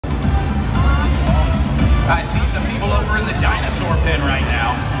I see some people over in the dinosaur pen right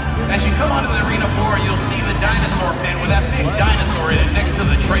now. As you come onto the arena floor, you'll see the dinosaur pen with that big dinosaur in it next to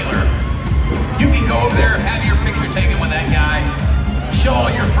the trailer. You can go over there, have your picture taken with that guy, show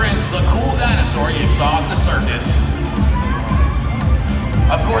all your friends the cool dinosaur you saw at the circus.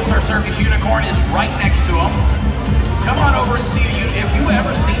 Of course, our circus unicorn is right next to him. Come on over and see a unicorn. If you've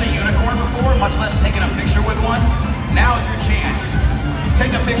ever seen a unicorn before, much less taken a picture with one, now is your chance.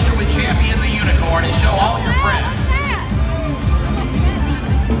 Take a picture with Champion the Unicorn and show all your friends.